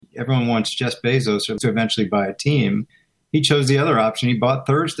everyone wants Jeff Bezos to eventually buy a team. He chose the other option. He bought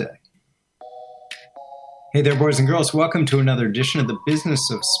Thursday. Hey there, boys and girls. Welcome to another edition of the Business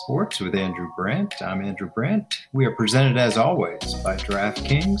of Sports with Andrew Brandt. I'm Andrew Brandt. We are presented, as always, by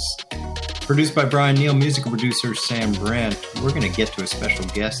DraftKings. Produced by Brian Neal, musical producer Sam Brandt. We're going to get to a special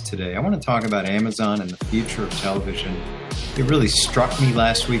guest today. I want to talk about Amazon and the future of television. It really struck me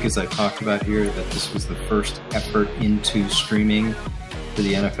last week, as I talked about here, that this was the first effort into streaming for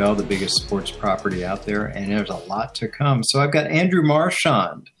the NFL, the biggest sports property out there, and there's a lot to come. So I've got Andrew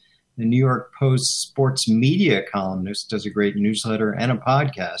Marchand, the New York Post sports media columnist, does a great newsletter and a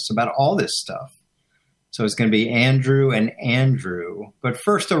podcast about all this stuff. So it's going to be Andrew and Andrew. But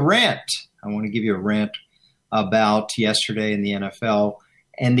first, a rant. I want to give you a rant about yesterday in the NFL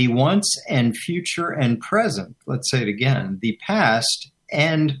and the once and future and present, let's say it again, the past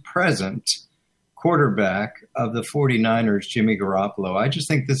and present quarterback of the 49ers, Jimmy Garoppolo. I just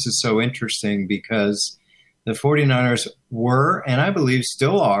think this is so interesting because the 49ers were, and I believe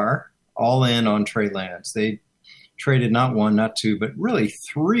still are, all in on Trey Lance. They traded not one, not two, but really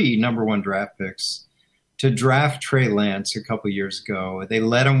three number one draft picks to draft Trey Lance a couple years ago. They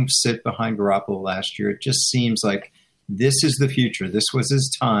let him sit behind Garoppolo last year. It just seems like this is the future. This was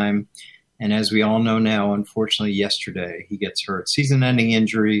his time. And as we all know now, unfortunately, yesterday, he gets hurt. Season-ending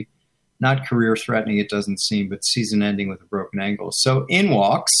injury, not career-threatening, it doesn't seem, but season-ending with a broken ankle. So in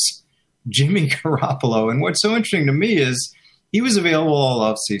walks Jimmy Garoppolo. And what's so interesting to me is he was available all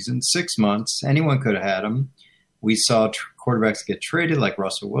offseason, 6 months. Anyone could have had him. We saw quarterbacks get traded like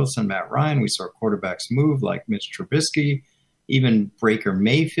Russell Wilson, Matt Ryan. We saw quarterbacks move like Mitch Trubisky. Even Baker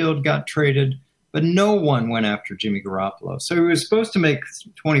Mayfield got traded. But no one went after Jimmy Garoppolo. So he was supposed to make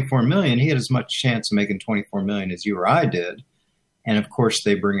 $24 million. He had as much chance of making $24 million as you or I did. And, of course,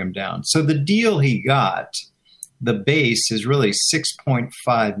 they bring him down. So the deal he got, the base, is really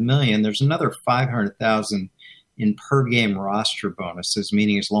 $6.5 million. There's another $500,000 in per-game roster bonuses,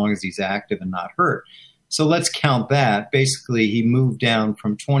 meaning as long as he's active and not hurt. So let's count that. Basically, he moved down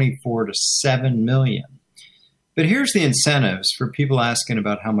from 24 to 7 million. But here's the incentives for people asking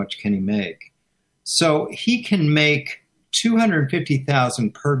about how much can he make. So he can make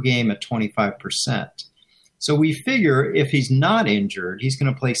 $250,000 per game at 25%. So we figure if he's not injured, he's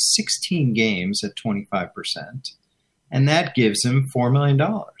going to play 16 games at 25%. And that gives him $4 million,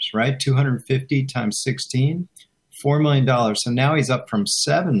 right? 250 times 16, $4 million. So now he's up from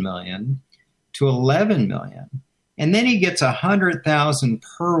 7 million to 11 million. And then he gets 100,000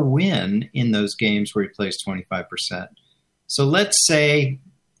 per win in those games where he plays 25%. So let's say,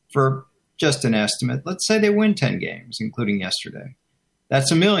 for just an estimate, let's say they win 10 games, including yesterday.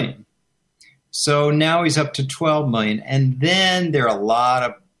 That's $1 million. So now he's up to 12 million. And then there are a lot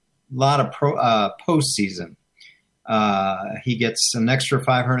of postseason. He gets an extra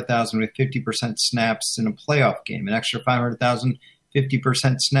 500,000 with 50% snaps in a playoff game, an extra 500,000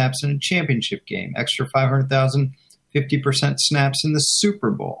 50% snaps in a championship game, extra 500,000, 50% snaps in the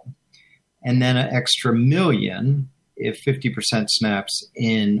Super Bowl, and then an extra $1 million if 50% snaps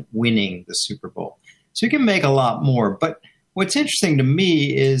in winning the Super Bowl. So you can make a lot more. But what's interesting to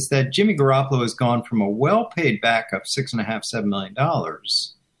me is that Jimmy Garoppolo has gone from a well-paid backup, $6.5–7 million,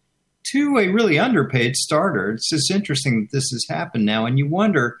 to a really underpaid starter. It's just interesting that this has happened now, and you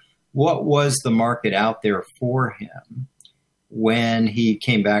wonder what was the market out there for him when he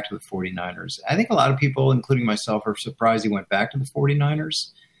came back to the 49ers. I think a lot of people, including myself, are surprised he went back to the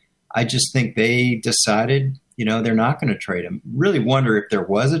 49ers. I just think they decided, they're not going to trade him. Really wonder if there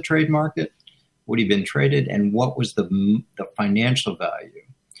was a trade market, would he have been traded, and what was the financial value.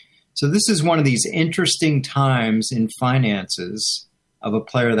 So this is one of these interesting times in finances of a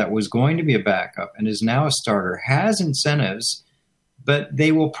player that was going to be a backup and is now a starter, has incentives, but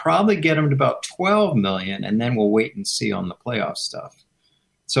they will probably get him to about 12 million, and then we'll wait and see on the playoff stuff.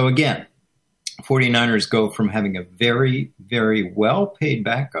 So again, 49ers go from having a very, very well-paid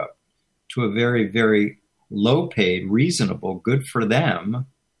backup to a very, very low-paid, reasonable, good for them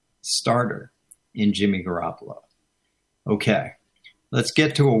starter in Jimmy Garoppolo. Okay, let's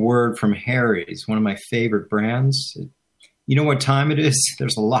get to a word from Harry's, one of my favorite brands. You know what time it is?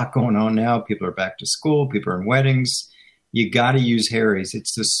 There's a lot going on now. People are back to school. People are in weddings. You got to use Harry's.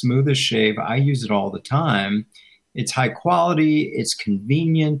 It's the smoothest shave. I use it all the time. It's high quality. It's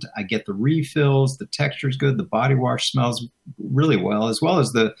convenient. I get the refills. The texture's good. The body wash smells really well as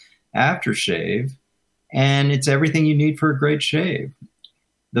the aftershave. And it's everything you need for a great shave.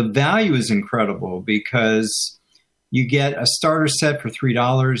 The value is incredible because you get a starter set for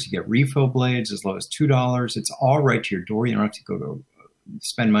 $3. You get refill blades as low as $2. It's all right to your door. You don't have to go to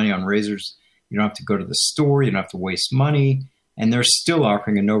spend money on razors. You don't have to go to the store. You don't have to waste money. and they're still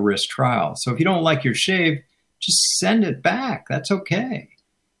offering a no-risk trial. So if you don't like your shave, just send it back. That's okay.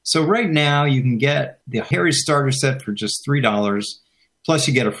 So right now you can get the Harry's starter set for just $3. Plus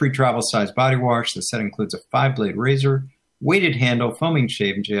you get a free travel size body wash. The set includes a 5-blade razor, weighted handle, foaming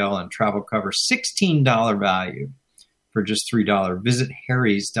shaving gel, and travel cover. $16 value for just $3. Visit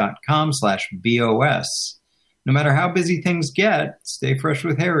harrys.com/BOS. No matter how busy things get, stay fresh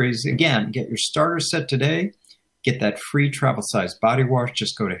with Harry's. Again, get your starter set today. Get that free travel size body wash.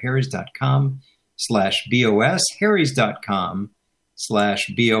 Just go to harrys.com/BOS,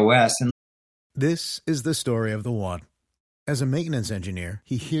 harrys.com/BOS. And this is the story of the one. As a maintenance engineer,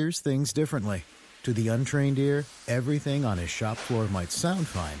 he hears things differently. To the untrained ear, everything on his shop floor might sound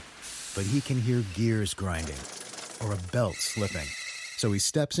fine, but he can hear gears grinding or a belt slipping. So he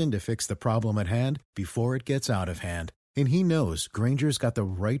steps in to fix the problem at hand before it gets out of hand. And he knows Grainger's got the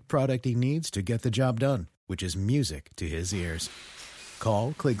right product he needs to get the job done, which is music to his ears.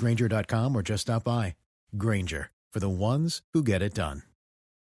 Call, click Grainger.com, or just stop by. Grainger, for the ones who get it done.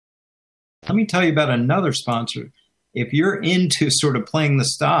 let me tell you about another sponsor. If you're into sort of playing the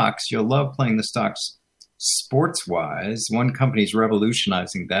stocks, you'll love playing the stocks sports-wise. One company's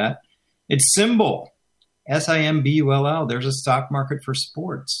revolutionizing that. It's Symbol. SIMBULL. There's a stock market for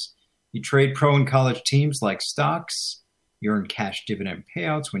sports. You trade pro and college teams like stocks. You earn cash dividend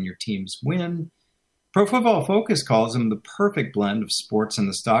payouts when your teams win. Pro Football Focus calls them the perfect blend of sports and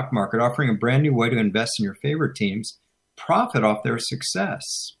the stock market, offering a brand new way to invest in your favorite teams, profit off their success.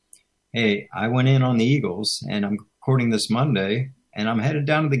 Hey, I went in on the Eagles, and I'm recording this Monday, and I'm headed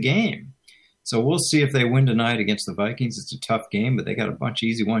down to the game. So we'll see if they win tonight against the Vikings. It's a tough game, but they got a bunch of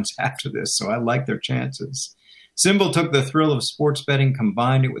easy ones after this, so I like their chances. Symbol took the thrill of sports betting,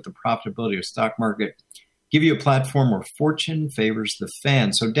 combined it with the profitability of stock market, give you a platform where fortune favors the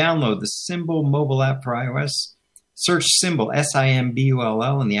fan. So download the Symbol mobile app for iOS. Search Symbol,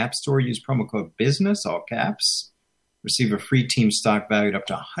 SIMBULL, in the App Store. Use promo code BUSINESS, all caps. Receive a free team stock valued up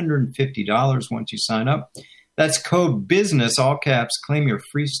to $150 once you sign up. That's code BUSINESS, all caps. Claim your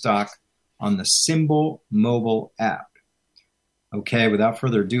free stock on the Symbol mobile app. Okay, without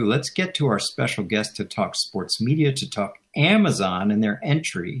further ado, let's get to our special guest to talk sports media, to talk Amazon and their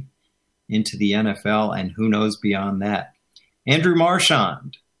entry into the NFL, and who knows beyond that. Andrew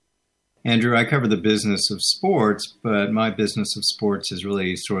Marchand. Andrew, I cover the business of sports, but my business of sports is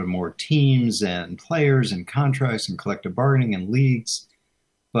really sort of more teams and players and contracts and collective bargaining and leagues.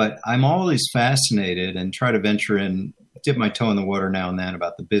 But I'm always fascinated and try to venture in, dip my toe in the water now and then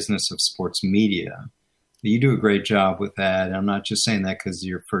about the business of sports media. You do a great job with that. And I'm not just saying that because of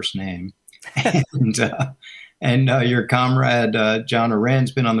your first name. And your comrade, John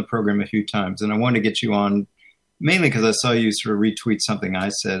Oran's been on the program a few times. And I wanted to get you on mainly because I saw you sort of retweet something I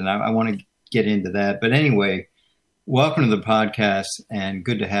said, and I want to get into that. But anyway, welcome to the podcast, and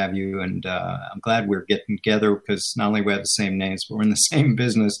good to have you. And I'm glad we're getting together because not only we have the same names, but we're in the same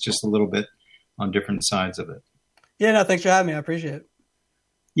business, just a little bit on different sides of it. Yeah, no, thanks for having me. I appreciate it.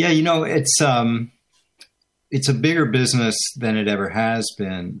 Yeah, you know, it's a bigger business than it ever has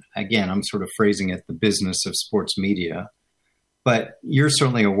been. Again, I'm sort of phrasing it the business of sports media. But you're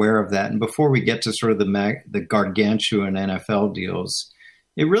certainly aware of that. And before we get to sort of the gargantuan NFL deals,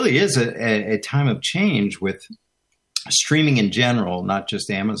 it really is a time of change with streaming in general, not just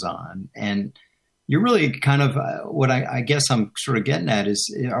Amazon. And you're really kind of what I guess I'm sort of getting at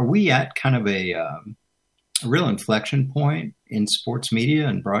is, are we at kind of a real inflection point in sports media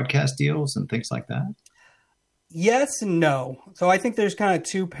and broadcast deals and things like that? Yes and no. So I think there's kind of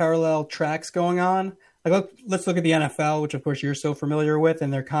two parallel tracks going on. Like, let's look at the NFL, which of course you're so familiar with,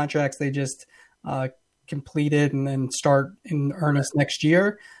 and their contracts they just completed and then start in earnest next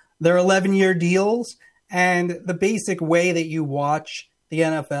year. They're 11-year deals, and the basic way that you watch the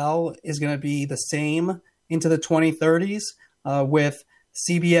NFL is going to be the same into the 2030s, with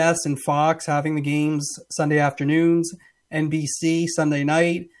CBS and Fox having the games Sunday afternoons, NBC Sunday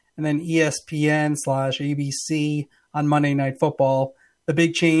night, and then ESPN/ABC on Monday Night Football. The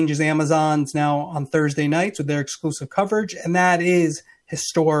big change is Amazon's now on Thursday nights with their exclusive coverage, and that is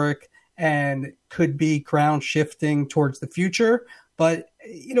historic and could be ground shifting towards the future. But,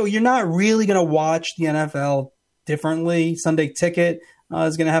 you know, you're not really going to watch the NFL differently. Sunday Ticket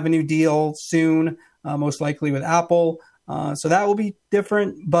is going to have a new deal soon, most likely with Apple. So that will be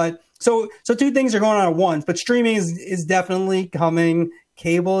different. But so two things are going on at once, but streaming is definitely coming.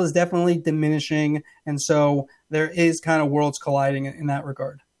 Cable is definitely diminishing. And so there is kind of worlds colliding in that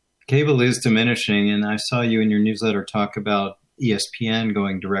regard. Cable is diminishing. And I saw you in your newsletter talk about ESPN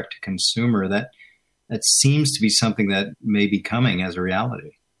going direct to consumer. That seems to be something that may be coming as a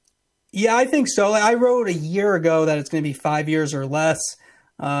reality. Yeah, I think so. I wrote a year ago that it's going to be 5 years or less.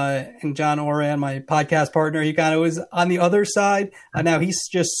 And John Oran, my podcast partner, he kind of was on the other side. Now he's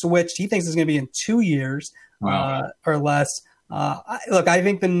just switched. He thinks it's going to be in 2 years or less. Look, I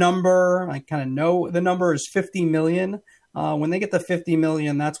think the number, I kind of know the number is 50 million. When they get to 50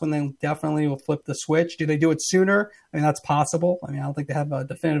 million, that's when they definitely will flip the switch. Do they do it sooner? I mean, that's possible. I mean, I don't think they have a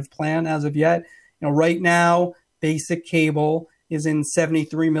definitive plan as of yet. Right now, basic cable is in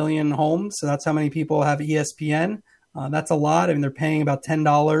 73 million homes. So that's how many people have ESPN. That's a lot. I mean, they're paying about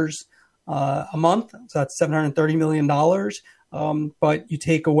 $10 a month. So that's $730 million. But you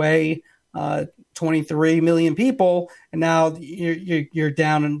take away 23 million people, and now you're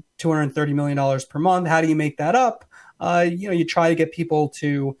down in $230 million per month. How do you make that up? You try to get people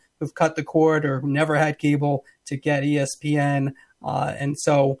who've cut the cord or who never had cable to get ESPN. And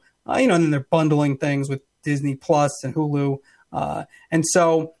so, and then they're bundling things with Disney Plus and Hulu. But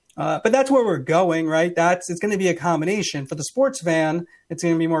that's where we're going, right? It's going to be a combination. For the sports fan, it's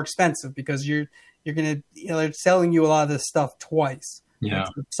going to be more expensive because you're going to, they're selling you a lot of this stuff twice. Yeah.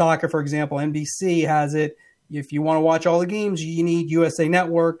 Like soccer, for example, NBC has it. If you want to watch all the games, you need USA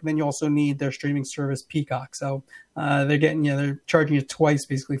Network. Then you also need their streaming service, Peacock. So they're charging you twice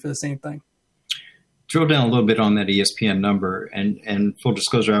basically for the same thing. Drill down a little bit on that ESPN number, and full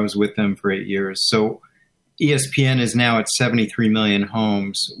disclosure, I was with them for 8 years. So ESPN is now at 73 million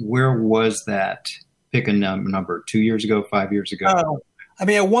homes. Where was that? Pick a number. 2 years ago, 5 years ago? I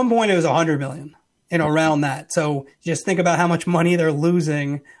mean, at one point it was 100 million, around that. So just think about how much money they're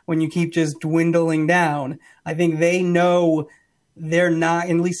losing when you keep just dwindling down. I think they know they're not,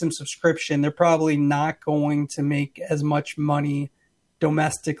 at least in subscription, they're probably not going to make as much money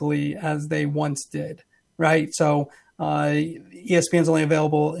domestically as they once did, right? So ESPN's only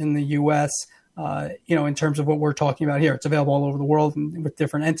available in the U.S., in terms of what we're talking about here. It's available all over the world and with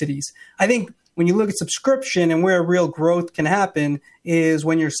different entities. I think when you look at subscription and where real growth can happen is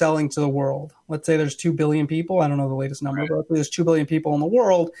when you're selling to the world. Let's say there's 2 billion people. I don't know the latest number, but there's 2 billion people in the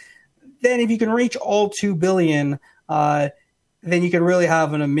world. Then if you can reach all 2 billion, then you can really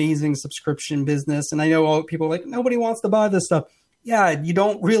have an amazing subscription business. And I know people are like, nobody wants to buy this stuff. Yeah, you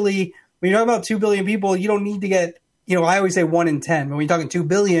don't really, when you're talking about 2 billion people, you don't need to get, I always say 1 in 10. But when you're talking 2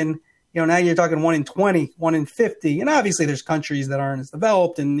 billion, now you're talking 1 in 20, 1 in 50. And obviously there's countries that aren't as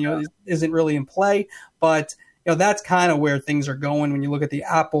developed and, isn't really in play. But, that's kind of where things are going when you look at the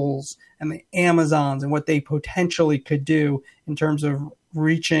Apples and the Amazons and what they potentially could do in terms of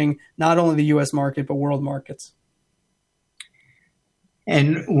reaching not only the U.S. market, but world markets.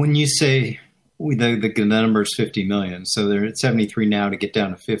 And when you say the number is 50 million, so they're at 73 now to get down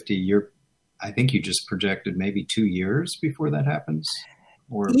to 50, I think you just projected maybe 2 years before that happens.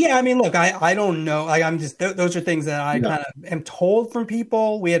 Yeah, I mean, look, I don't know. I'm just those are things that I kind of am told from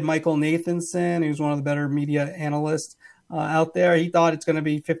people. We had Michael Nathanson, who's one of the better media analysts out there. He thought it's going to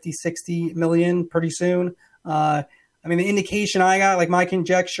be 50, 60 million pretty soon. I mean, the indication I got, like my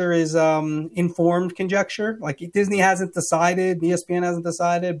conjecture is informed conjecture. Like Disney hasn't decided, ESPN hasn't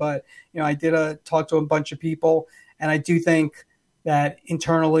decided, but I did talk to a bunch of people, and I do think that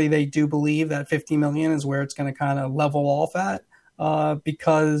internally they do believe that 50 million is where it's going to kind of level off at.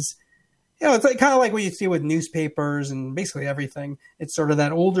 Because, it's like kind of like what you see with newspapers and basically everything. It's sort of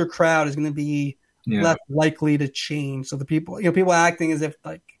that older crowd is going to be less likely to change. So the people, people acting as if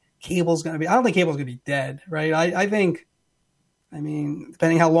like cable's going to be, I don't think cable's going to be dead, right? I think,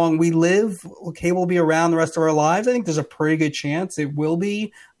 depending how long we live, will cable be around the rest of our lives? I think there's a pretty good chance it will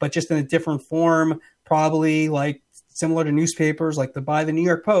be, but just in a different form, probably like similar to newspapers, like buy the New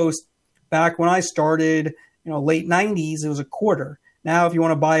York Post. Back when I started, late 90s, it was $0.25. Now, if you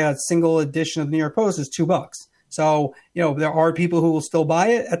want to buy a single edition of the New York Post, it's $2. So, there are people who will still buy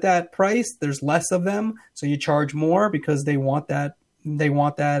it at that price. There's less of them. So you charge more because they want that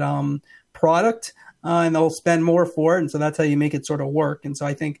product and they'll spend more for it. And so that's how you make it sort of work. And so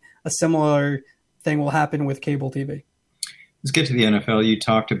I think a similar thing will happen with cable TV. Let's get to the NFL. You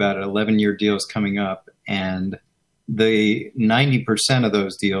talked about 11-year deals coming up, and the 90% of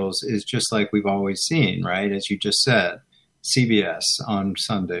those deals is just like we've always seen, right? As you just said, CBS on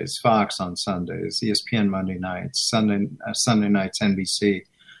Sundays, Fox on Sundays, ESPN Monday nights, Sunday nights, NBC.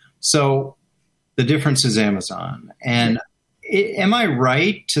 So the difference is Amazon. And am I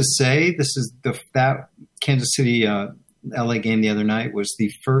right to say this is that Kansas City LA game the other night was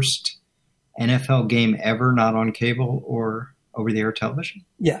the first NFL game ever not on cable or over-the-air television?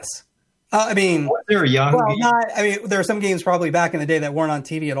 Yes. Was there a Yahoo game? There are some games probably back in the day that weren't on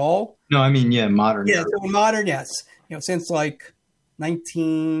TV at all. No, modern. Yeah, so modern, yes. Since like probably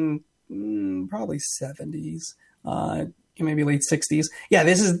 70s. maybe late 60s. Yeah,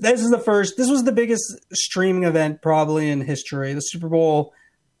 this was the biggest streaming event probably in history. The Super Bowl,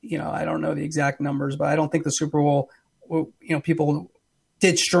 I don't know the exact numbers, but I don't think the Super Bowl, people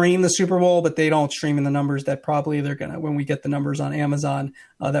did stream the Super Bowl, but they don't stream in the numbers that probably they're going to, when we get the numbers on Amazon,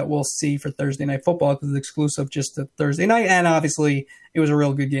 that we'll see for Thursday Night Football, because it's exclusive just to Thursday night. And obviously it was a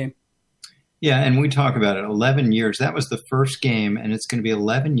real good game. Yeah. And we talk about it, 11 years. That was the first game, and it's going to be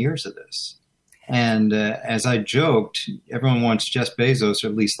 11 years of this. And as I joked, everyone wants Jeff Bezos, or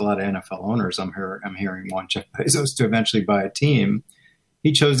at least a lot of NFL owners I'm hearing want Jeff Bezos to eventually buy a team.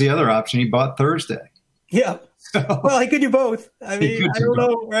 He chose the other option. He bought Thursday. Yeah. Well, he could do both. I mean, I don't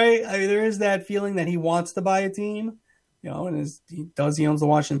know, right? I mean, there is that feeling that he wants to buy a team, and he owns the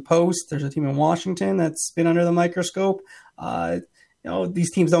Washington Post. There's a team in Washington that's been under the microscope.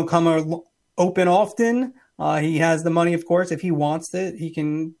 These teams don't come open often. He has the money, of course. If he wants it, he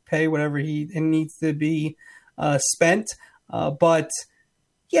can pay whatever it needs to be spent. But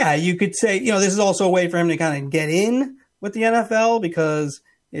yeah, you could say, this is also a way for him to kind of get in with the NFL, because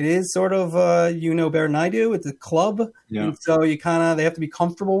it is sort of, better than I do. It's a club. Yeah. And so they have to be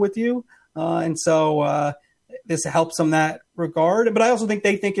comfortable with you. And so this helps them that regard. But I also think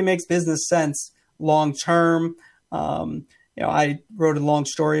they think it makes business sense long term. I wrote a long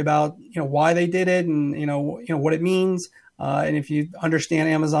story about, why they did it and, what it means. And if you understand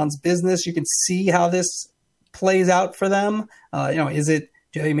Amazon's business, you can see how this plays out for them. Do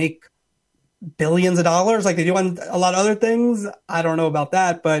they make billions of dollars like they do on a lot of other things? I don't know about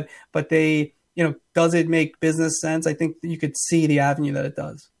that, but they, does it make business sense? I think you could see the avenue that it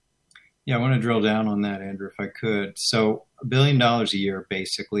does. Yeah, I want to drill down on that, Andrew, if I could. So $1 billion a year,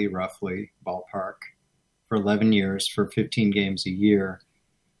 basically, roughly, ballpark, for 11 years for 15 games a year.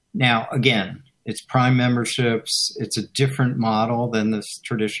 Now, again, it's Prime memberships. It's a different model than the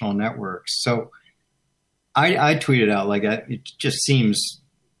traditional networks. So I tweeted out, it just seems,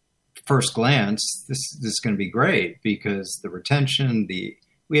 first glance, this is going to be great, because the retention,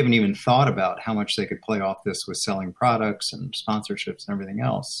 we haven't even thought about how much they could play off this with selling products and sponsorships and everything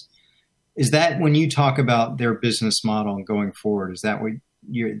else. Is that, when you talk about their business model and going forward, is that what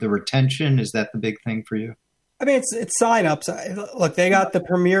the retention, is that the big thing for you? I mean, it's signups. Look, they got the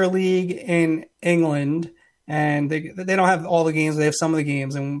Premier League in England, and they don't have all the games. They have some of the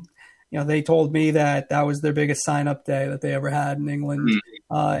games, and they told me that was their biggest sign-up day that they ever had in England.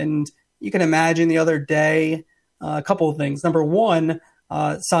 And you can imagine the other day, a couple of things. Number one,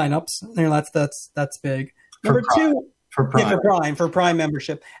 sign-ups. That's big. Number two, for Prime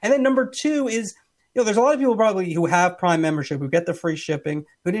membership. And then number two is, there's a lot of people probably who have Prime membership, who get the free shipping,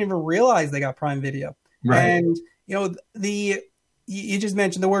 who didn't even realize they got Prime Video. Right. And, you just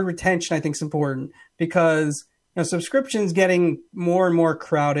mentioned the word retention, I think is important, because, subscriptions getting more and more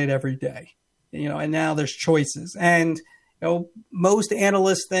crowded every day, and now there's choices. And, most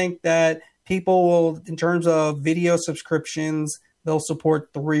analysts think that people will, in terms of video subscriptions, they'll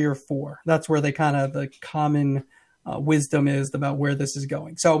support 3 or 4. That's where the common wisdom is about where this is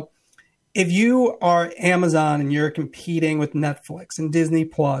going. So if you are Amazon and you're competing with Netflix and Disney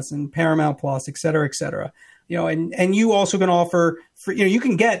Plus and Paramount Plus, et cetera, and you also can offer free, you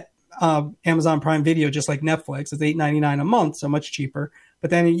can get Amazon Prime Video just like Netflix. It's $8.99 a month, so much cheaper. But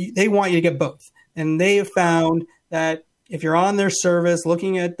then they want you to get both. And they have found that if you're on their service,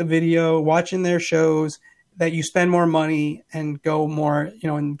 looking at the video, watching their shows, that you spend more money and go more,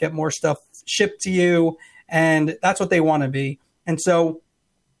 and get more stuff shipped to you. And that's what they want to be. And so,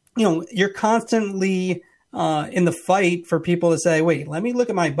 you're constantly in the fight for people to say, wait, let me look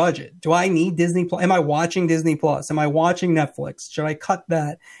at my budget. Do I need Disney Plus? Am I watching Disney Plus? Am I watching Netflix? Should I cut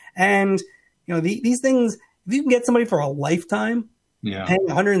that? And, these things, if you can get somebody for a lifetime, paying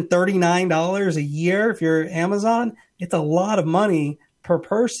 $139 a year, if you're Amazon, it's a lot of money per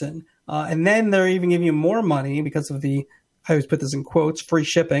person. And then they're even giving you more money because of I always put this in quotes, free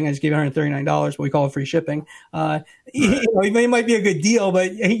shipping. I just gave you $139, but we call it free shipping. It might be a good deal,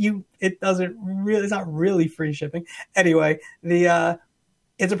 but it's not really free shipping. Anyway,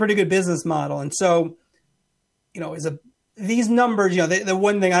 it's a pretty good business model. And so, these numbers, the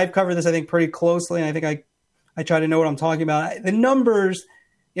one thing I've covered this, I think, pretty closely, and I think I try to know what I'm talking about. The numbers,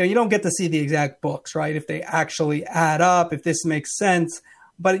 you don't get to see the exact books, right? If they actually add up, if this makes sense.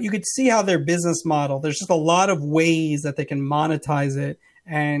 But you could see how their business model, there's just a lot of ways that they can monetize it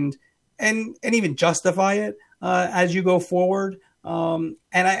and even justify it as you go forward. And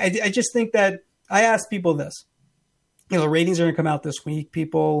I just think that I ask people this. The ratings are going to come out this week.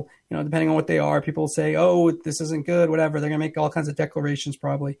 People, depending on what they are, people say, oh, this isn't good, whatever. They're going to make all kinds of declarations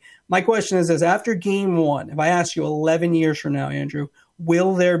probably. My question is this: after game one, if I ask you 11 years from now, Andrew,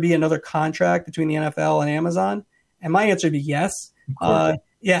 will there be another contract between the NFL and Amazon? And my answer would be yes.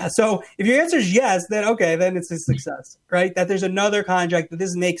 Yeah. So if your answer is yes, then okay, then it's a success, right? That there's another contract, that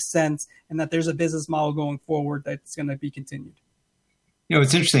this makes sense, and that there's a business model going forward that's going to be continued.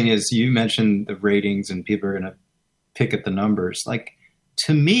 What's interesting is you mentioned the ratings and people are going to pick at the numbers. Like,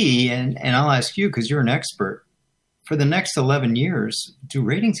 to me, and I'll ask you because you're an expert, for the next 11 years, do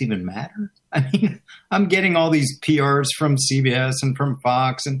ratings even matter? I mean, I'm getting all these PRs from CBS and from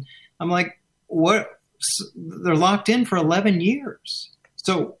Fox, and I'm like, what? They're locked in for 11 years.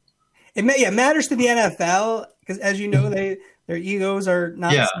 So it matters to the NFL because, as you know, their egos are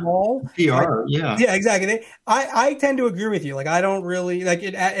not small. PR, yeah, exactly. I tend to agree with you. Like, I don't really like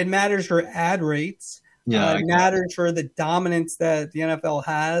it. It matters for ad rates. Yeah, it matters for the dominance that the NFL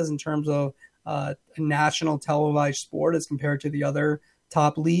has in terms of a national televised sport as compared to the other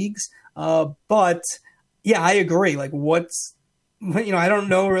top leagues. But yeah, I agree. Like, I don't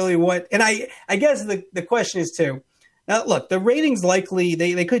know really what, and I guess the question is too. Now, look, the ratings likely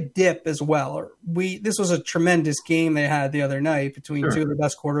they could dip as well. This was a tremendous game they had the other night between two of the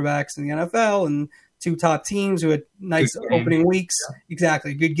best quarterbacks in the NFL and two top teams who had nice opening weeks. Yeah.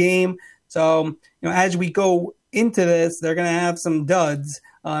 Exactly, good game. So as we go into this, they're going to have some duds.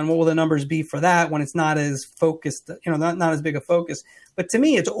 And what will the numbers be for that when it's not as focused? Not as big a focus. But to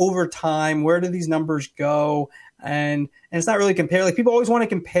me, it's over time. Where do these numbers go? And it's not really compared. Like, people always want to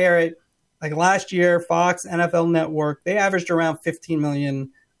compare it. Like last year, Fox, NFL Network, they averaged around 15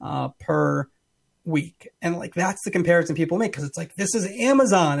 million per week. And like, that's the comparison people make because it's like, this is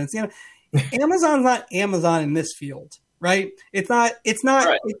Amazon. It's, Amazon's not Amazon in this field, right? It's not,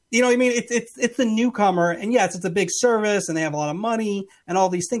 right. You know what I mean? It's the newcomer. And yes, it's a big service and they have a lot of money and all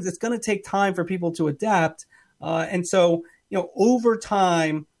these things. It's going to take time for people to adapt. And so, over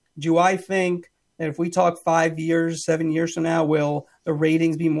time, do I think that if we talk 5 years, 7 years from now, will the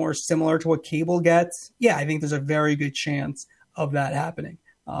ratings be more similar to what cable gets? Yeah, I think there's a very good chance of that happening.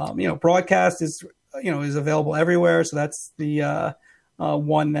 Broadcast is available everywhere. So that's the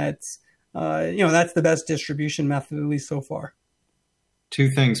one that's, that's the best distribution method, at least so far.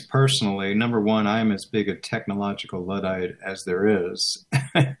 Two things personally. Number one, I'm as big a technological Luddite as there is,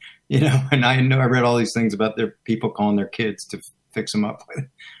 and I read all these things about their people calling their kids to fix them up with.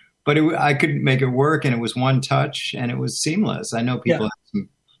 But I could make it work, and it was one touch, and it was seamless. I know people have some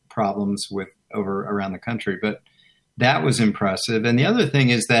problems with around the country, but that was impressive. And the other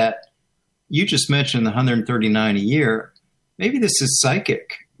thing is that you just mentioned the 139 a year. Maybe this is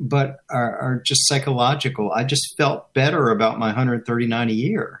psychic, but are just psychological. I just felt better about my 139 a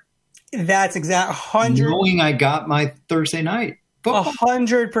year. That's exact 100. Knowing I got my Thursday night.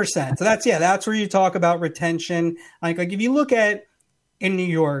 100%. So that's where you talk about retention. Like if you look at in New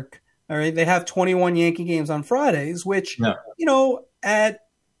York, all right, they have 21 Yankee games on Fridays, which, obviously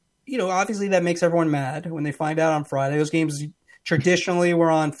that makes everyone mad when they find out on Friday. Those games traditionally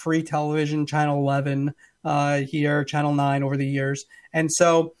were on free television, Channel 11 here, Channel 9 over the years. And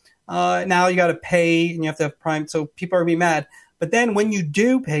so now you got to pay and you have to have Prime. So people are going to be mad. But then when you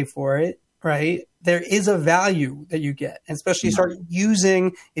do pay for it, right, there is a value that you get. And especially you start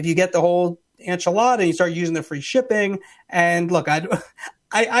using, if you get the whole enchilada, you start using the free shipping. And look, I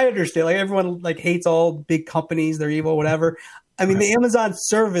understand, like, everyone like hates all big companies, they're evil, whatever. I mean, the Amazon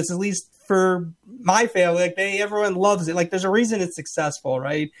service, at least for my family, like everyone loves it. Like, there's a reason it's successful,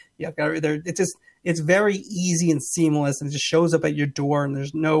 right? It's very easy and seamless, and it just shows up at your door, and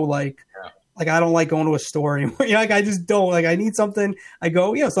there's no like I don't like going to a store anymore. I just don't. Like, I need something, I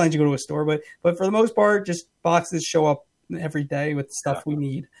go, sometimes you go to a store, but for the most part, just boxes show up every day with stuff we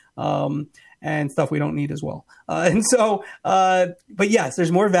need. And stuff we don't need as well. But yes,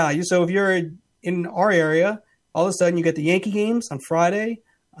 there's more value. So if you're in our area, all of a sudden you get the Yankee games on Friday.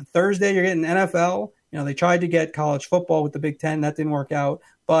 On Thursday, you're getting NFL. They tried to get college football with the Big Ten. That didn't work out.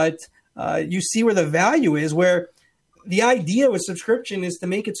 But you see where the value is, where the idea with subscription is to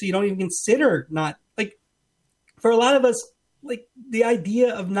make it so you don't even consider not, like, for a lot of us, like, the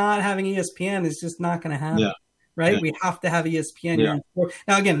idea of not having ESPN is just not going to happen. Yeah. Right? Yeah. We have to have ESPN. Yeah.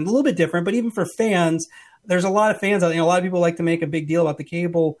 Now, again, a little bit different, but even for fans, there's a lot of fans out there. A lot of people like to make a big deal about the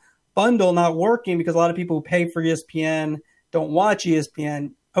cable bundle not working because a lot of people who pay for ESPN don't watch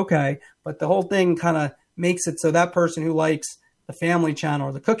ESPN. Okay. But the whole thing kind of makes it so that person who likes the family channel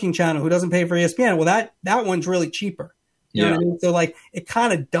or the cooking channel who doesn't pay for ESPN, well, that one's really cheaper. You know what I mean? So, like, it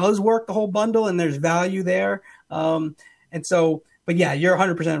kind of does work, the whole bundle, and there's value there. But yeah, you're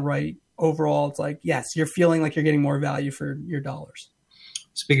 100% right. Overall, it's like, yes, you're feeling like you're getting more value for your dollars.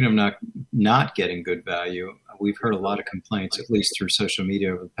 Speaking of not getting good value, we've heard a lot of complaints, at least through social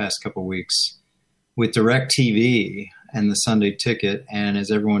media over the past couple of weeks, with DirecTV and the Sunday Ticket. And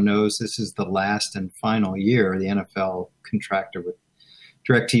as everyone knows, this is the last and final year the NFL contracted with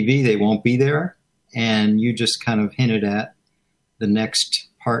DirecTV. They won't be there. And you just kind of hinted at the next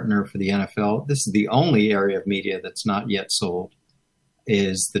partner for the NFL. This is the only area of media that's not yet sold,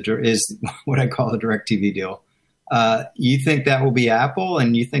 is what I call the DirecTV deal. You think that will be Apple,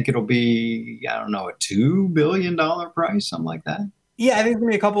 and you think it'll be, I don't know, a $2 billion price, something like that? Yeah, I think it's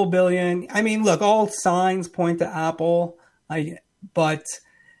going to be a couple billion. I mean, look, all signs point to Apple. But,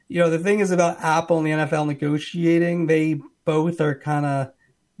 the thing is about Apple and the NFL negotiating, they both are kind of,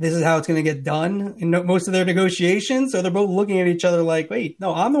 this is how it's going to get done in most of their negotiations. So they're both looking at each other like, wait,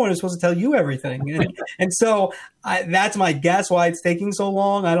 no, I'm the one who's supposed to tell you everything. And so that's my guess why it's taking so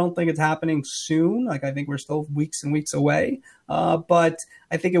long. I don't think it's happening soon. Like, I think we're still weeks and weeks away. But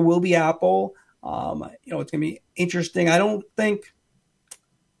I think it will be Apple. It's going to be interesting. I don't think,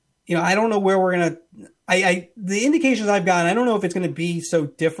 I don't know where we're going to, the indications I've gotten, I don't know if it's going to be so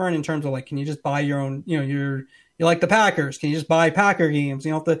different in terms of like, can you just buy your own, you like the Packers, can you just buy Packer games? I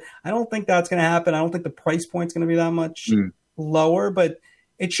don't think that's going to happen. I don't think the price point's going to be that much lower, but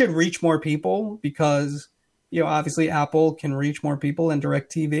it should reach more people because, obviously Apple can reach more people than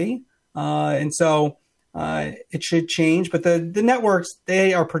DirecTV. And so it should change, but the networks,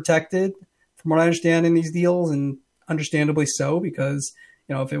 they are protected from what I understand in these deals, and understandably so, because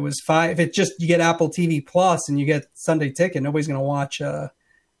if it was if it just, you get Apple TV Plus and you get Sunday Ticket, nobody's going to watch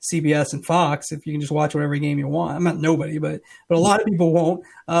CBS and Fox if you can just watch whatever game you want. I'm not nobody, but a lot of people won't.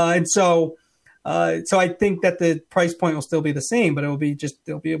 And so I think that the price point will still be the same, but it will be just,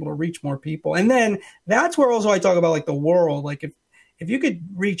 they'll be able to reach more people. And then that's where also I talk about like the world. Like if you could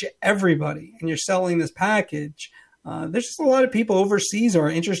reach everybody and you're selling this package, there's just a lot of people overseas who are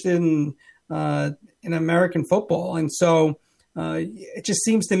interested in American football. And so it just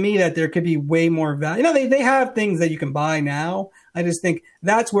seems to me that there could be way more value. They have things that you can buy now. I just think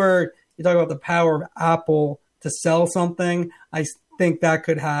that's where you talk about the power of Apple to sell something. I think that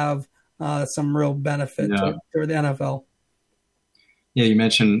could have some real benefit to the NFL. Yeah, you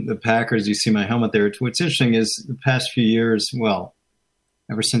mentioned the Packers. You see my helmet there. What's interesting is the past few years, well,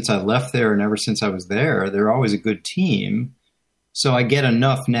 ever since I left there and ever since I was there, they're always a good team. So I get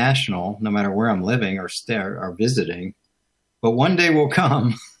enough national, no matter where I'm living or visiting. But one day will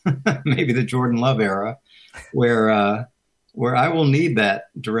come, maybe the Jordan Love era, where I will need that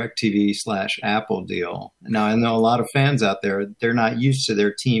DirecTV/Apple deal. Now, I know a lot of fans out there, they're not used to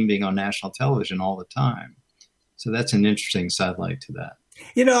their team being on national television all the time. So that's an interesting sidelight to that.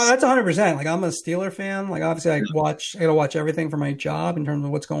 That's 100%. Like, I'm a Steeler fan. Like, obviously, I got to watch everything for my job in terms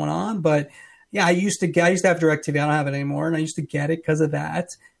of what's going on. But yeah, I used to have DirecTV. I don't have it anymore, and I used to get it because of that.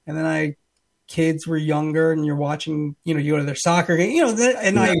 And then kids were younger, and you're watching, you go to their soccer game,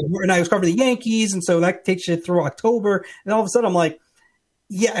 I was covering the Yankees, and so that takes you through October, and all of a sudden I'm like,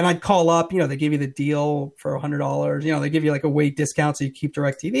 yeah, and I'd call up, they give you the deal for $100, they give you like a weight discount so you keep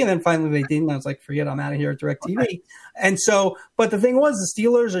DirecTV, and then finally they didn't. I was like, forget, I'm out of here at DirecTV. Right. And so, but the thing was, the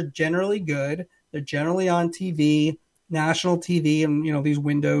Steelers are generally good. They're generally on TV, national TV, and these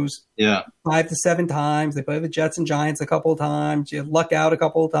windows 5 to 7 times. They play the Jets and Giants a couple of times. You luck out a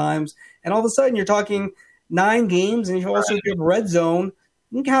couple of times, and all of a sudden you're talking 9 games, and you also have Red Zone.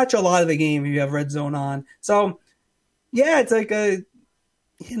 You can catch a lot of the game if you have Red Zone on. So yeah, it's like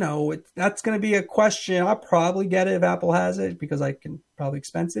that's going to be a question. I'll probably get it if Apple has it because I can probably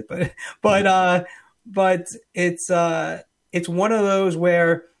expense it, but it's one of those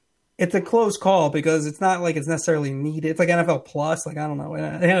where it's a close call because it's not like it's necessarily needed. It's like NFL Plus. Like, I don't know.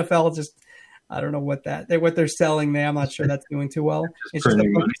 NFL just, I don't know what they're selling there. I'm not sure that's doing too well. It's just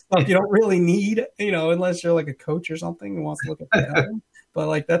stuff you don't really need, unless you're like a coach or something who wants to look at that. But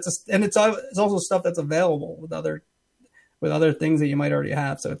like it's also stuff that's available with other things that you might already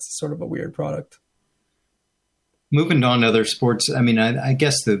have. So it's sort of a weird product. Moving on to other sports. I mean, I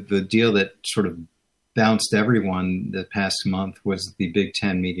guess the deal that sort of bounced everyone the past month was the Big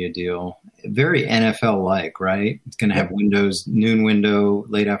Ten media deal. Very NFL-like, right? It's going to have windows, noon window,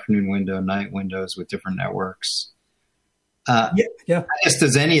 late afternoon window, night windows with different networks. I guess,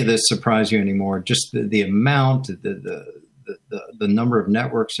 does any of this surprise you anymore? Just the amount, the number of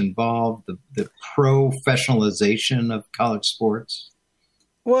networks involved, the professionalization of college sports?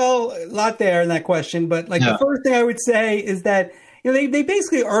 Well, a lot there in that question, but the first thing I would say is that they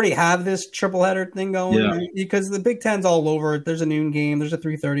basically already have this triple header thing going because the Big Ten's all over. There's a noon game, there's a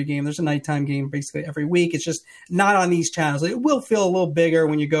 3:30 game, there's a nighttime game basically every week. It's just not on these channels. It will feel a little bigger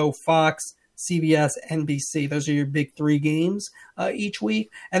when you go Fox, CBS, NBC. Those are your big 3 games each week,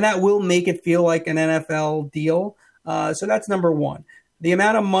 and that will make it feel like an NFL deal. So that's number one. The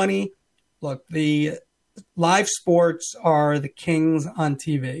amount of money. Look, the live sports are the kings on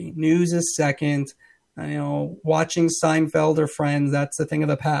TV. News is second. Watching Seinfeld or Friends, that's the thing of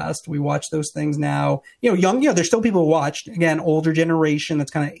the past. We watch those things now. There's still people who watch. Again, older generation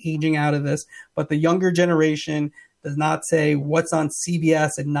that's kind of aging out of this. But the younger generation does not say what's on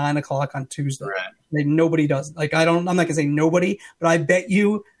CBS at 9 o'clock on Tuesday. Right. Nobody does. I'm not going to say nobody, but I bet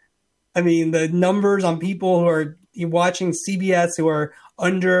you, the numbers on people who are watching CBS who are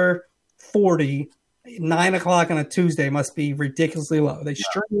under 40, 9 o'clock on a Tuesday must be ridiculously low. They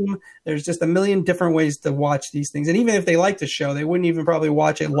stream. There's just a million different ways to watch these things. And even if they like the show, they wouldn't even probably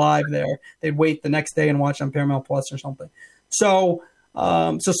watch it live there. They'd wait the next day and watch on Paramount Plus or something. So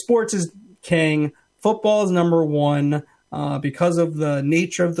sports is king. Football is number one because of the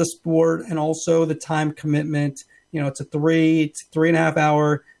nature of the sport and also the time commitment. It's a 3.5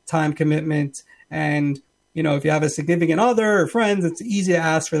 hour time commitment. And, if you have a significant other or friends, it's easy to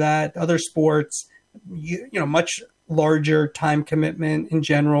ask for that. Other sports, much larger time commitment in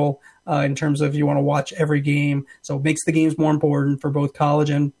general in terms of you want to watch every game. So it makes the games more important for both college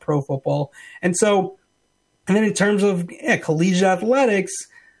and pro football. And then in terms of collegiate athletics,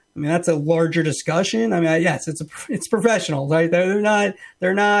 that's a larger discussion. Yes, it's professional, right? They're not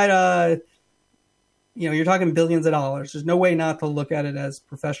you're talking billions of dollars. There's no way not to look at it as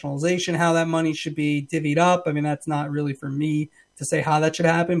professionalization, how that money should be divvied up. That's not really for me to say how that should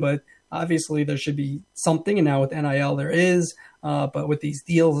happen, but obviously there should be something. And now with NIL there is, but with these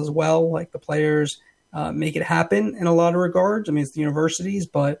deals as well, like the players make it happen in a lot of regards. It's the universities,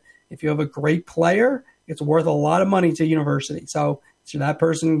 but if you have a great player, it's worth a lot of money to university. So should that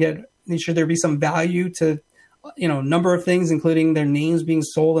person should there be some value to, number of things, including their names being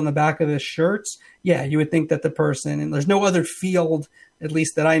sold on the back of the shirts? Yeah, you would think that the person, and there's no other field, at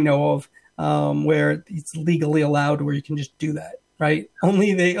least that I know of, where it's legally allowed where you can just do that, right?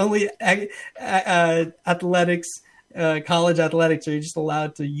 Only athletics, college athletics are just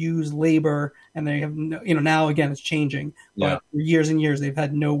allowed to use labor, and they have now again it's changing, but for years and years they've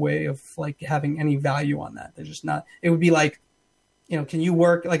had no way of having any value on that. They're just not. It would be like, can you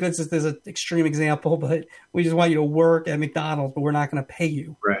work? There's an extreme example, but we just want you to work at McDonald's, but we're not going to pay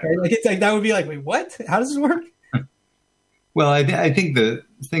you. Right. It's that would be wait, what? How does this work? Well, I think the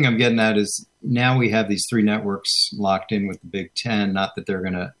thing I'm getting at is now we have these three networks locked in with the Big Ten. Not that they're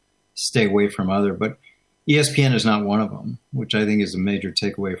going to stay away from other, but ESPN is not one of them, which I think is a major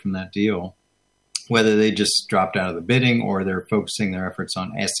takeaway from that deal. Whether they just dropped out of the bidding or they're focusing their efforts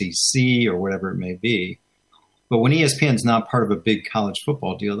on SEC or whatever it may be. But when ESPN's not part of a big college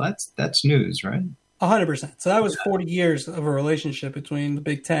football deal, that's news, right? 100%. So that was 40 years of a relationship between the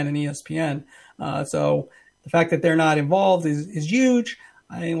Big Ten and ESPN. So the fact that they're not involved is huge.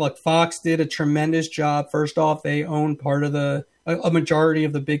 Look, Fox did a tremendous job. First off, they own part of a majority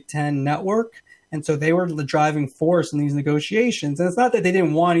of the Big Ten network. And so they were the driving force in these negotiations. And it's not that they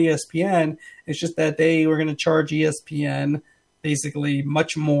didn't want ESPN. It's just that they were going to charge ESPN basically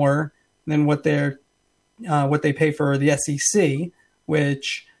much more than what they pay for the SEC,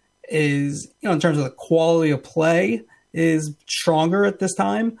 which is, in terms of the quality of play, is stronger at this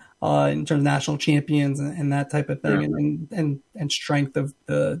time in terms of national champions and that type of thing, and strength of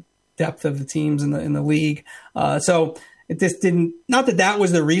the depth of the teams in the league. So it just didn't. Not that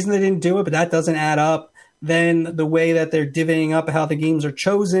was the reason they didn't do it, but that doesn't add up. Then the way that they're divvying up how the games are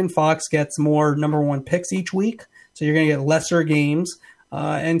chosen, Fox gets more number one picks each week, so you're going to get lesser games,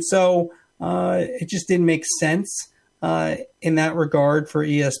 and so. It just didn't make sense in that regard for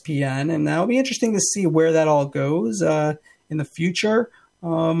ESPN, and that'll be interesting to see where that all goes in the future.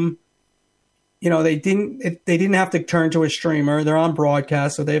 They didn't have to turn to a streamer; they're on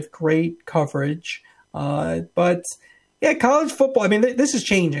broadcast, so they have great coverage. But yeah, college football. This is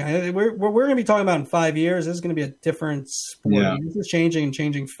changing. We're going to be talking about in 5 years. This is going to be a different sport. Yeah. This is changing and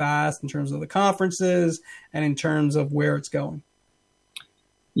changing fast in terms of the conferences and in terms of where it's going.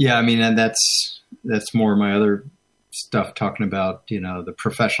 Yeah, and that's more my other stuff talking about, the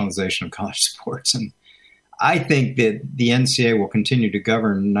professionalization of college sports. And I think that the NCAA will continue to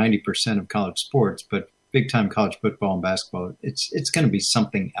govern 90% of college sports, but big time college football and basketball, it's going to be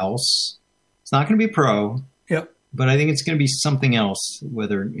something else. It's not going to be pro. Yep. But I think it's going to be something else,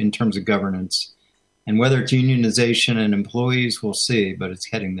 whether in terms of governance and whether it's unionization and employees, we'll see, but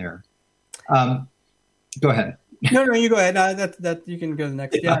it's heading there. Go ahead. No, you go ahead. That you can go to the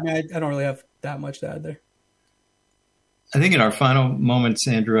next. Yeah, I don't really have that much to add there. I think in our final moments,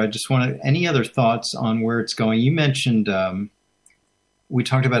 Andrew, I just any other thoughts on where it's going? You mentioned, we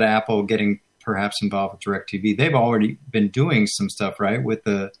talked about Apple getting perhaps involved with DirecTV. They've already been doing some stuff, right? With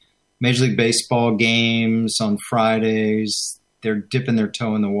the Major League Baseball games on Fridays. They're dipping their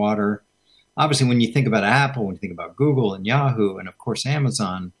toe in the water. obviously when you think about Apple, when you think about Google and Yahoo, and of course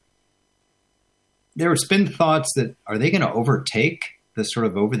Amazon, there have been thoughts that are they going to overtake the sort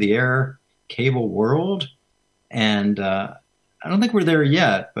of over-the-air cable world? And I don't think we're there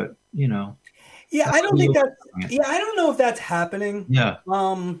yet, but Yeah, I don't think that. Yeah, I don't know if that's happening. Yeah.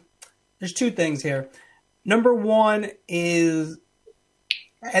 There's two things here. Number one is,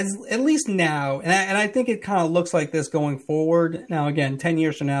 at least now, and I think it kind of looks like this going forward. Now, again, 10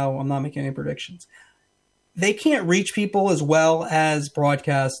 years from now, I'm not making any predictions. They can't reach people as well as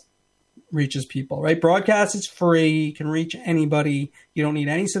broadcast reaches people, right? Broadcast is free. You can reach anybody. You don't need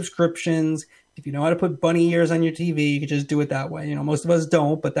any subscriptions. If you know how to put bunny ears on your TV, you can just do it that way. Most of us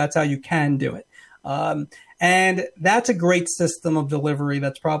don't, but that's how you can do it. And that's a great system of delivery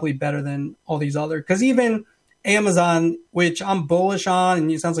that's probably better than all these other, because even Amazon, which I'm bullish on,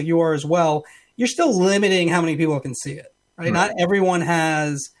 and it sounds like you are as well, you're still limiting how many people can see it, right? Not everyone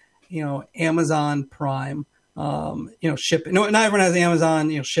has, Amazon Prime, shipping. No, not everyone has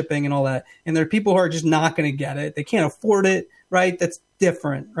Amazon, shipping and all that. And there are people who are just not going to get it. They can't afford it, right? That's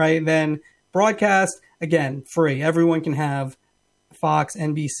different, right? Then broadcast, again, free. Everyone can have Fox,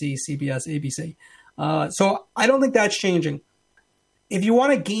 NBC, CBS, ABC. So I don't think that's changing. If you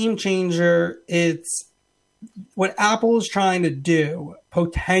want a game changer, it's what Apple is trying to do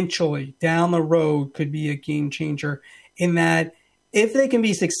potentially down the road could be a game changer in that if they can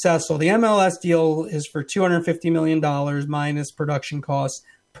be successful, the MLS deal is for $250 million minus production costs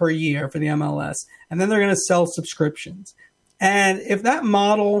per year for the MLS. And then they're going to sell subscriptions. And if that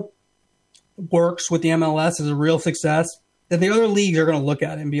model works with the MLS as a real success, then the other leagues are going to look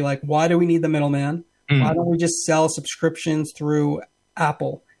at it and be like, why do we need the middleman? Why don't we just sell subscriptions through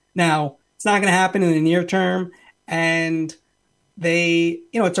Apple? Now, it's not going to happen in the near term. And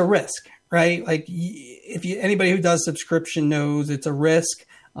it's a risk, right? Like anybody who does subscription knows it's a risk.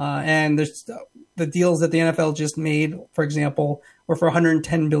 And there's the deals that the NFL just made, for example, were for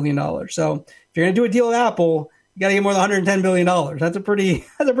 $110 billion. So if you're going to do a deal with Apple, you got to get more than $110 billion. That's a pretty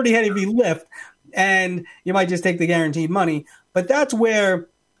heavy lift. And you might just take the guaranteed money. But that's where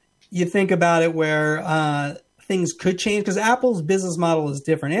you think about it, where things could change, because Apple's business model is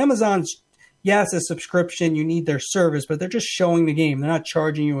different. Amazon's, yes, a subscription, you need their service, but they're just showing the game. They're not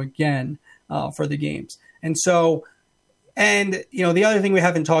charging you again for the games. And so, the other thing we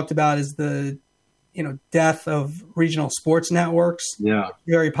haven't talked about is the, death of regional sports networks. Yeah.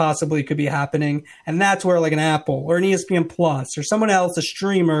 Very possibly could be happening. And that's where like an Apple or an ESPN Plus or someone else, a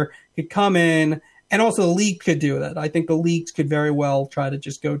streamer, could come in. And also the league could do that. I think the leagues could very well try to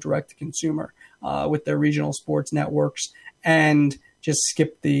just go direct to consumer with their regional sports networks and just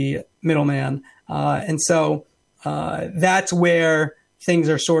skip the middleman. And so that's where things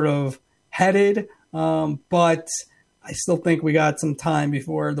are sort of headed. But I still think we got some time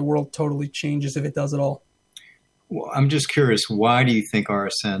before the world totally changes, if it does at all. Well, I'm just curious, why do you think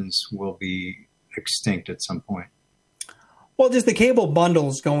RSNs will be extinct at some point? Well, just the cable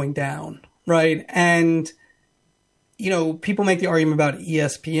bundles going down. Right. And, people make the argument about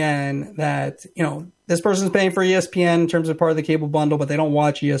ESPN that, this person's paying for ESPN in terms of part of the cable bundle, but they don't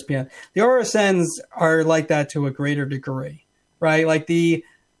watch ESPN. The RSNs are like that to a greater degree, right? Like the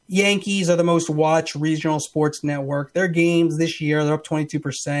Yankees are the most watched regional sports network. Their games this year, they're up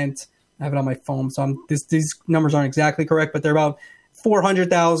 22%. I have it on my phone, so these numbers aren't exactly correct, but they're about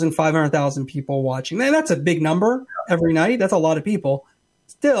 400,000, 500,000 people watching. And that's a big number every night. That's a lot of people.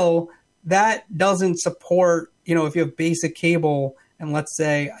 Still, that doesn't support, if you have basic cable, and let's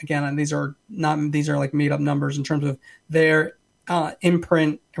say, again, and these are like made up numbers in terms of their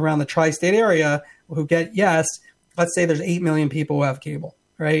imprint around the tri-state area who get, let's say there's 8 million people who have cable,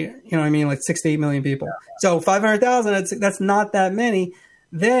 right? Like 6 to 8 million people. Yeah. So 500,000, that's not that many.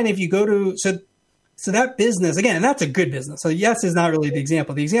 Then if you go to, so that business, again, and that's a good business. So yes is not really the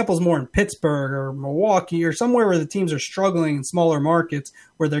example. The example is more in Pittsburgh or Milwaukee or somewhere where the teams are struggling in smaller markets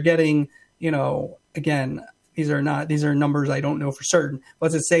where they're getting, again, these are numbers I don't know for certain.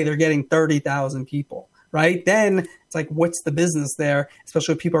 Let's just say they're getting 30,000 people, right? Then it's like, what's the business there?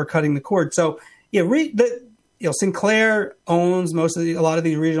 Especially if people are cutting the cord. So Sinclair owns a lot of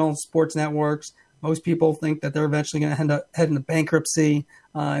these regional sports networks. Most people think that they're eventually going to head into bankruptcy.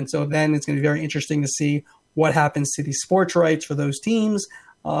 And so then it's going to be very interesting to see what happens to these sports rights for those teams.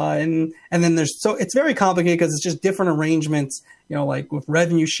 And then it's very complicated because it's just different arrangements, like with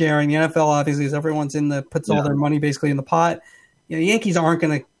revenue sharing. The NFL obviously is everyone's puts all their money basically in the pot. The Yankees aren't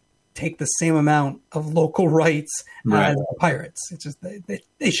going to take the same amount of local rights as the Pirates. It's just,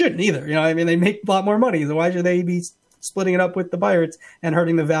 they shouldn't either. They make a lot more money. So why should they be splitting it up with the Pirates and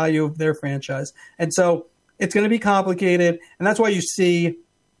hurting the value of their franchise? And so it's going to be complicated. And that's why you see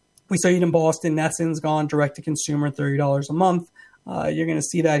We saw it in Boston. Nesson's gone direct to consumer, $30 a month. You're going to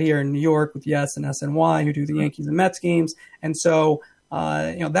see that here in New York with Yes and SNY, who do the Yankees and Mets games. And so,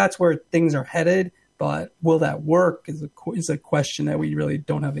 that's where things are headed. But will that work is a question that we really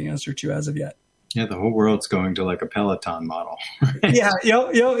don't have the answer to as of yet. Yeah, the whole world's going to like a Peloton model. Right? Yeah,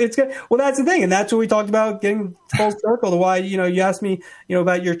 it's good. Well, that's the thing. And that's what we talked about, getting full circle to why, you asked me,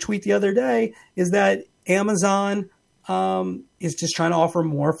 about your tweet the other day, is that Amazon is just trying to offer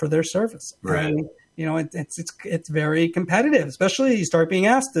more for their service. Right. And, it's very competitive, especially you start being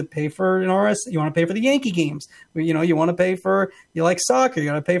asked to pay for an RS. You want to pay for the Yankee games. You want to pay for, you like soccer. You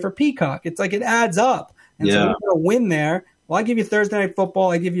got to pay for Peacock. It's like it adds up. And so you're going to win there. Well, I give you Thursday Night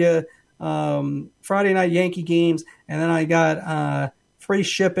Football. I give you Friday night Yankee games. And then I got free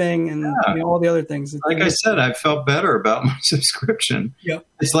shipping and all the other things. Like I said, I felt better about my subscription. Yeah.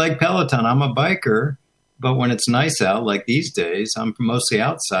 It's like Peloton. I'm a biker. But when it's nice out, like these days, I'm mostly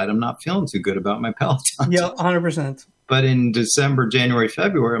outside. I'm not feeling too good about my Peloton. Yeah, 100%. But in December, January,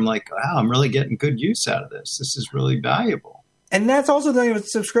 February, I'm like, wow, I'm really getting good use out of this. This is really valuable. And that's also the thing with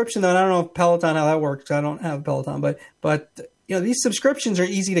subscription, though. I don't know if Peloton, how that works. I don't have Peloton. But these subscriptions are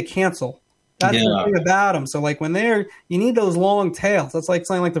easy to cancel. That's the thing about them. So, like, when you need those long tails. That's like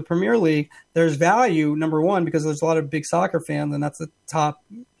something like the Premier League. There's value, number one, because there's a lot of big soccer fans, and that's the top,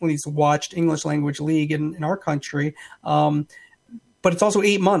 least watched English language league in our country. But it's also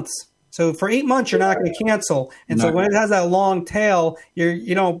 8 months. So for 8 months, you're not going to cancel. And so when it has that long tail,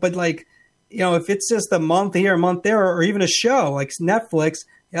 but like, if it's just a month here, a month there, or even a show like Netflix,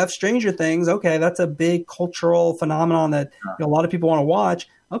 you have Stranger Things. Okay, that's a big cultural phenomenon that a lot of people want to watch.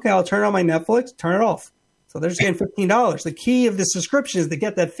 Okay, I'll turn on my Netflix, turn it off. So they're just getting $15. The key of the subscription is to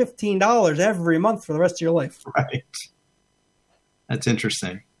get that $15 every month for the rest of your life. Right. That's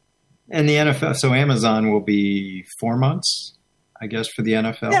interesting. And the NFL, so Amazon will be 4 months, I guess, for the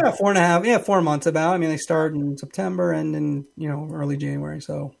NFL? Yeah, 4.5. Yeah, 4 months about. I mean, they start in September and in, early January.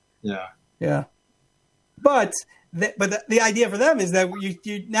 So yeah. But the idea for them is that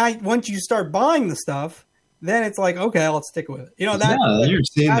you now, once you start buying the stuff, then it's like, okay, let's stick with it. You're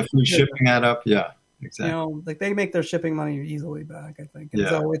seeing the free shipping add up. Yeah, exactly. Like they make their shipping money easily back, I think. And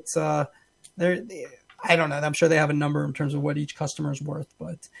so it's I don't know. I'm sure they have a number in terms of what each customer is worth,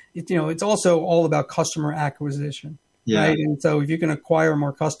 but it's also all about customer acquisition. Yeah. Right. And so if you can acquire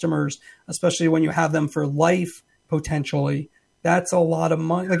more customers, especially when you have them for life, potentially, that's a lot of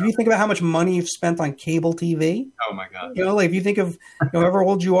money. Like if you think about how much money you've spent on cable TV. Oh my God. Like if you think of however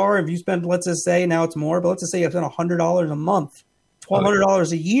old you are, if you spend, let's just say now it's more, but let's just say you spend $100 a month,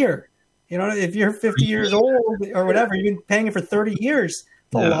 $1,200 a year. If you're 50 years old or whatever, you've been paying it for 30 years.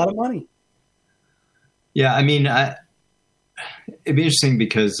 It's a lot of money. Yeah. I mean, it'd be interesting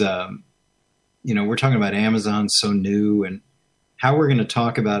because, we're talking about Amazon so new and how we're going to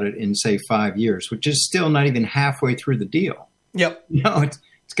talk about it in, say, 5 years, which is still not even halfway through the deal. Yep.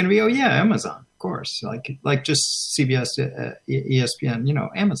 It's going to be, Amazon, of course, like just CBS, ESPN,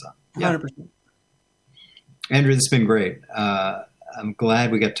 Amazon. Yeah. 100%. Andrew, this has been great. I'm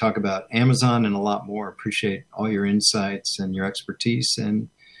glad we got to talk about Amazon and a lot more. Appreciate all your insights and your expertise and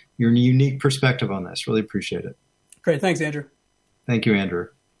your unique perspective on this. Really appreciate it. Great. Thanks, Andrew. Thank you, Andrew.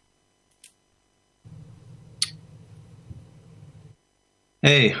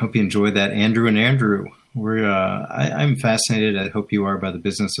 Hey, hope you enjoyed that, Andrew and Andrew. I'm fascinated. I hope you are by the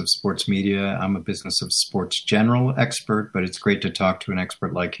business of sports media. I'm a business of sports general expert, but it's great to talk to an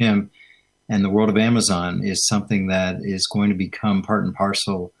expert like him. And the world of Amazon is something that is going to become part and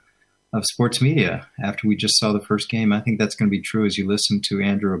parcel of sports media. After we just saw the first game, I think that's going to be true as you listen to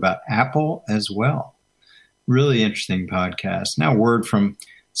Andrew about Apple as well. Really interesting podcast. Now, word from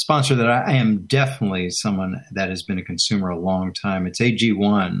sponsor that I am definitely someone that has been a consumer a long time. It's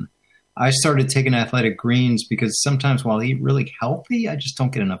AG1. I started taking athletic greens because sometimes while I eat really healthy, I just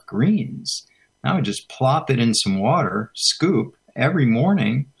don't get enough greens. Now I just plop it in some water, scoop every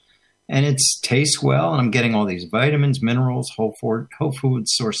morning, and it tastes well. And I'm getting all these vitamins, minerals, whole food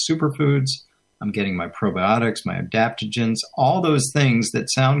source superfoods. I'm getting my probiotics, my adaptogens, all those things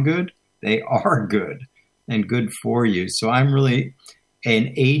that sound good. They are good and good for you. So I'm really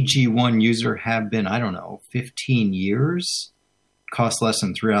an AG1 user, have been, 15 years. Costs less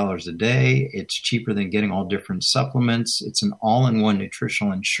than $3 a day. It's cheaper than getting all different supplements. It's an all-in-one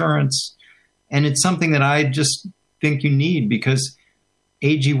nutritional insurance. And it's something that I just think you need because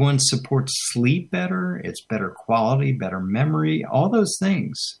AG1 supports sleep better. It's better quality, better memory, all those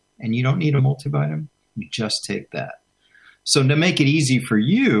things. And you don't need a multivitamin. You just take that. So to make it easy for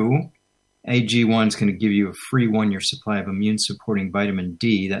you, AG1 is going to give you a free 1-year supply of immune-supporting vitamin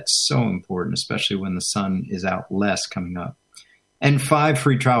D. That's so important, especially when the sun is out less coming up. and 5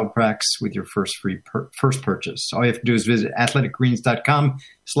 free trial packs with your first purchase. All you have to do is visit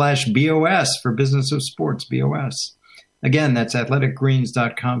athleticgreens.com/BOS for Business of Sports, BOS. Again, that's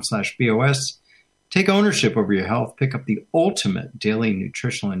athleticgreens.com/BOS. Take ownership over your health. Pick up the ultimate daily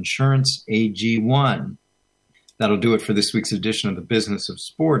nutritional insurance, AG1. That'll do it for this week's edition of the Business of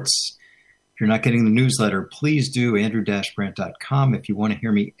Sports. If you're not getting the newsletter, please do andrew-brandt.com. If you want to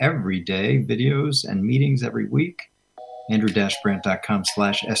hear me every day, videos and meetings every week,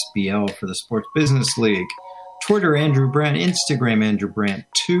 andrew-brandt.com/SBL for the Sports Business League. Twitter, Andrew Brandt. Instagram, Andrew Brandt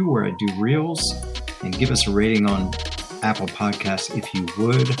 2, where I do reels. And give us a rating on Apple Podcasts if you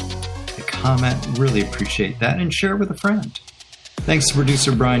would. A comment, really appreciate that. And share it with a friend. Thanks to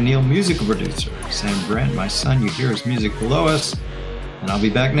producer Brian Neal, musical producer Sam Brandt, my son. You hear his music below us. And I'll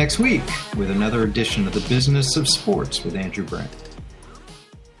be back next week with another edition of the Business of Sports with Andrew Brandt.